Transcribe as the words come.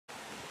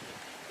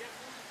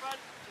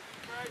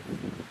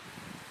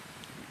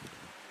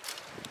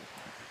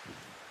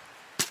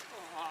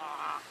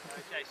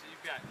Okay, so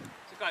you've got.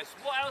 So guys,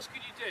 what else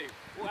could you do?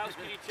 What else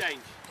could you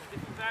change?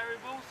 Different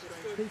variables?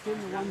 Keep in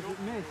the ones that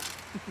miss.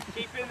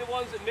 Keep in the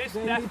ones that miss,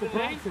 They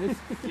definitely. need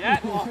the Yeah.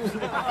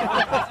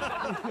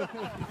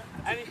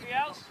 Anything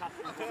else?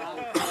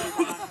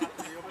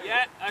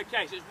 Yeah,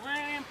 okay, so it's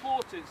really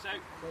important. So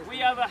we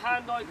have a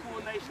hand-eye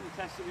coordination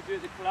test that we do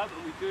at the club,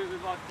 and we do it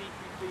with our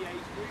DPP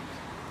age groups,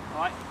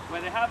 right,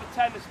 where they have a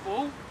tennis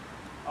ball,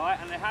 right,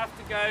 and they have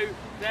to go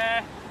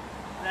there,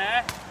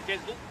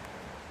 against,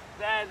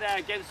 there,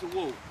 against the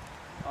wall.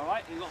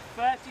 Alright, you've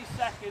got 30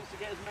 seconds to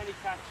get as many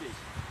catches.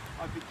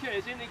 Right,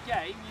 because in the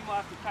game, you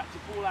might have to catch a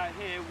ball out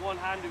here,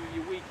 one-handed with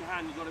your weaker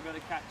hand, you've got to be able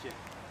to catch it.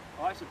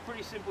 Alright, so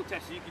pretty simple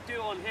test. So you can do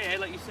it on here,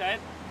 like you said.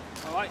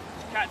 Alright,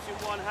 just catch in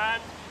one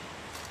hand.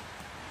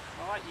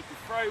 Alright, you can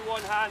throw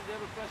one hand, the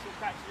other person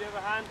catches the other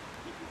hand.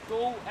 You can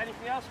call.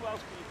 Anything else? What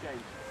else can you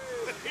change?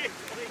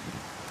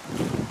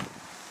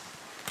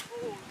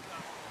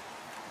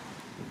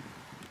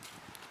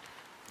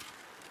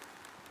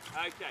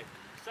 Okay,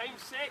 same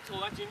six, or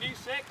that's your new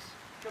six.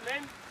 Come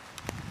in.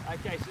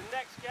 Okay, so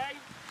next game.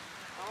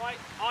 Alright,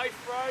 I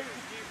throw,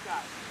 you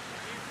catch.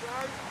 You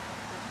throw,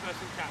 this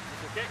person catches,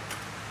 okay?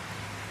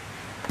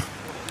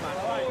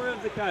 Alright, 4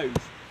 of the cones.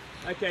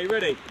 Okay,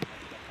 ready?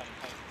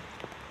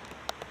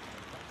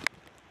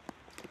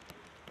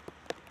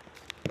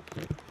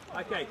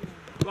 Okay,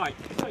 right,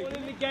 someone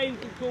in the game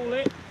can call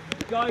it.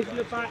 The guys in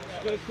the back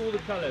are going to call the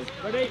colours.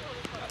 Ready?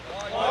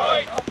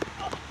 White!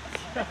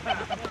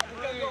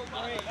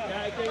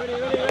 Yeah, okay, ready?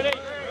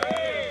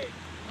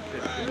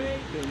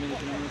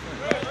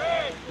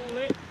 Call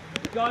it.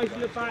 The guys in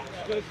the back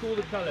are going to call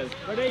the colours.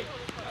 Ready?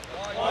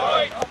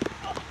 White!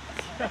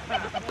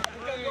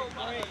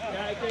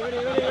 Yeah, okay, ready?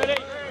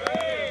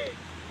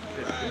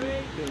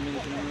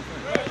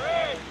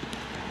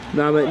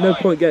 Nah mate, no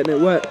point getting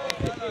it wet.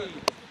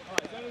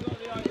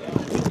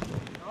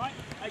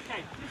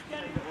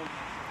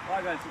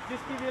 Right, so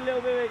just give you a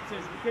little bit of it. So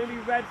it's going to be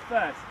red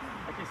first.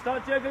 Okay,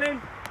 start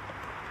juggling.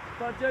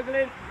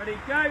 Ready,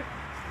 go.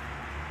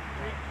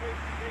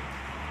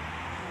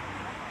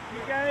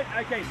 Keep going.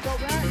 Okay, stop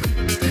that.